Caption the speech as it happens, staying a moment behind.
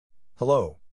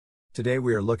Hello. Today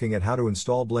we are looking at how to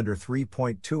install Blender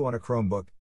 3.2 on a Chromebook.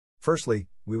 Firstly,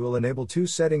 we will enable two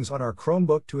settings on our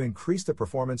Chromebook to increase the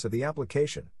performance of the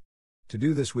application. To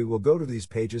do this, we will go to these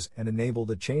pages and enable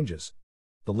the changes.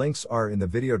 The links are in the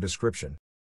video description.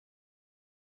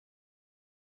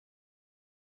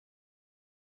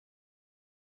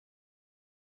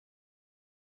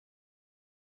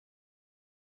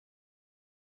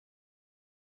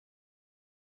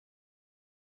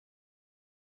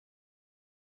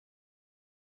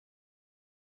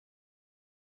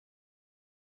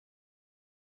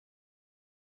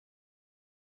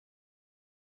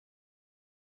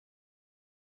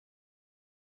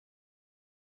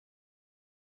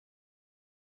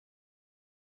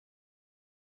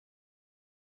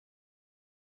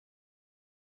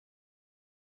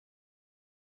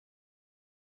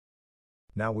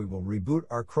 Now we will reboot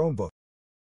our Chromebook.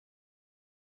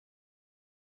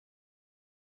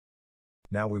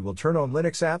 Now we will turn on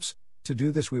Linux apps. To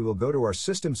do this, we will go to our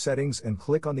system settings and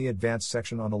click on the advanced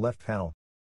section on the left panel.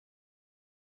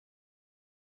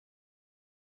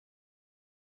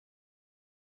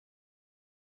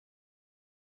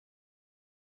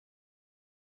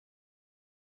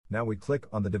 Now we click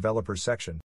on the developer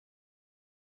section.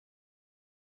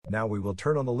 Now we will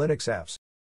turn on the Linux apps.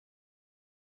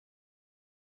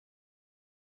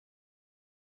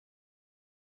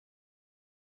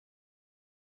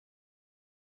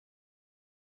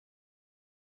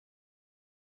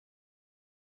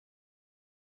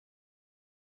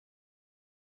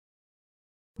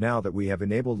 Now that we have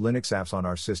enabled Linux apps on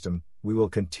our system, we will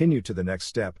continue to the next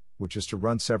step, which is to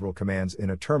run several commands in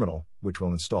a terminal, which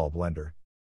will install Blender.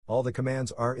 All the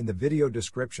commands are in the video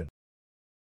description.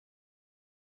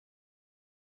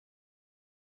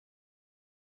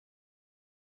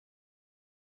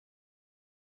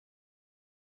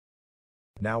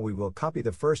 Now we will copy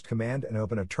the first command and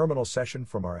open a terminal session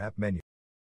from our app menu.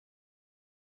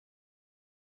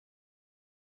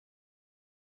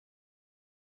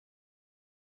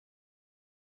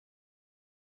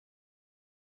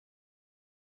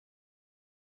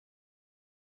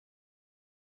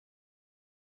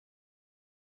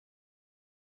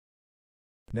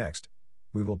 Next,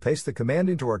 we will paste the command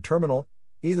into our terminal,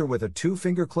 either with a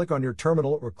two-finger click on your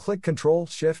terminal or click Ctrl,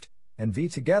 Shift, and V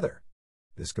together.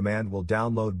 This command will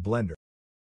download Blender.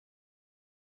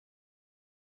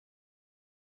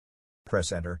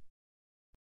 Press Enter.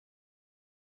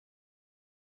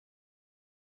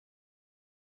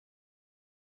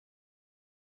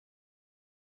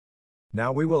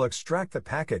 Now we will extract the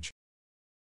package.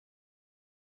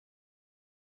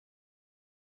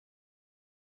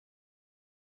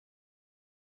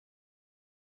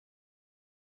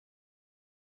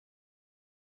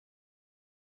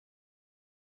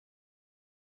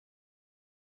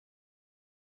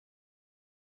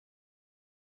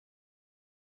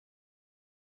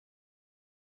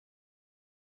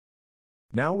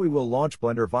 Now we will launch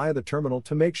Blender via the terminal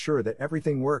to make sure that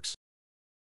everything works.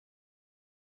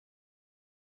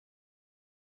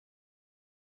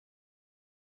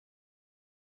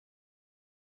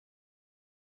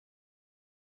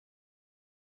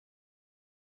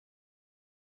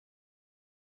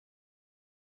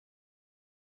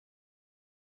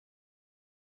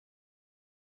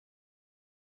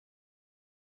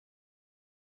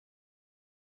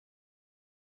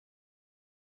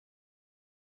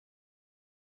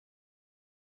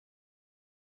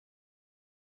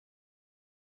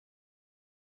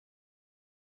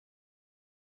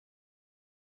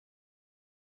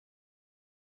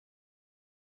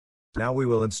 Now we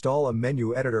will install a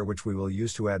menu editor which we will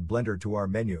use to add Blender to our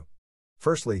menu.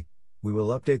 Firstly, we will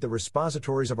update the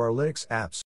repositories of our Linux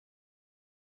apps.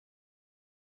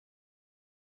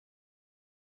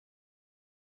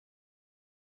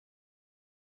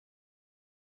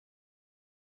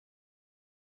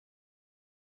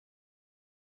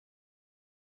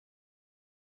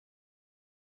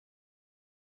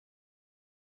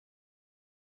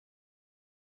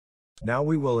 Now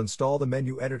we will install the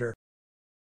menu editor.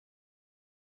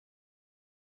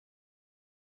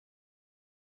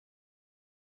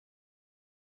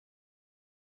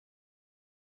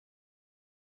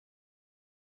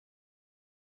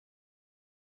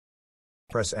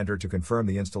 Press Enter to confirm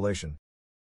the installation.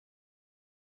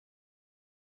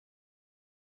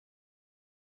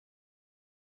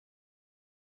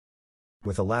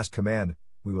 With the last command,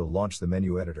 we will launch the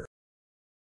menu editor.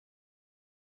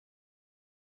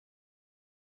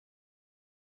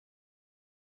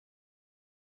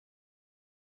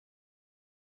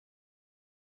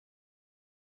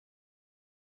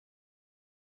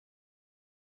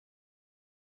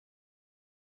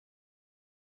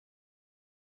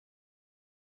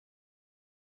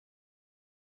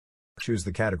 Choose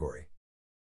the category.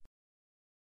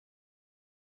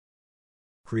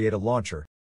 Create a launcher.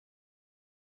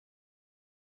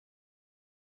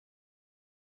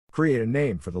 Create a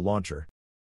name for the launcher.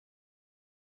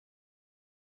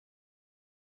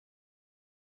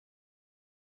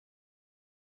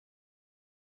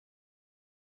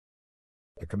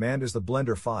 The command is the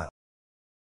Blender file.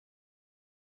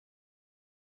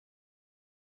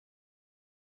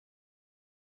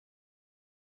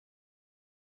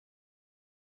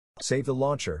 Save the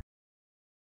launcher.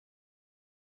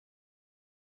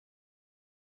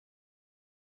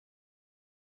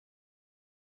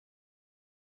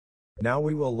 Now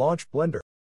we will launch Blender.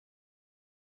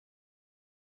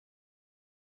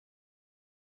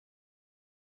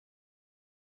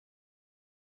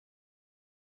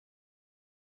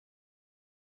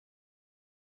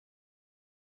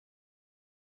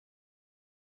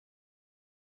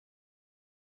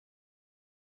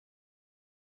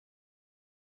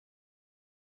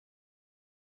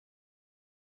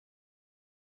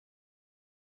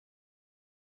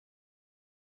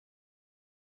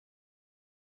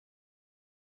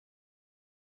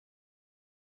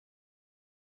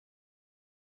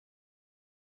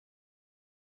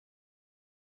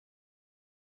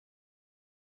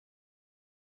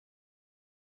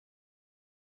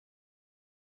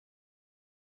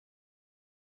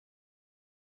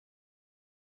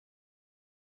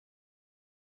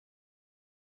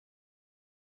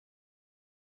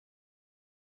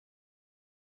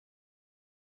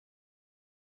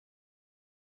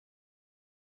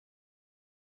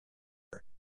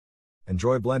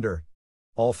 Enjoy Blender.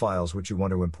 All files which you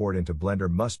want to import into Blender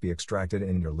must be extracted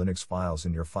in your Linux files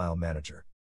in your file manager.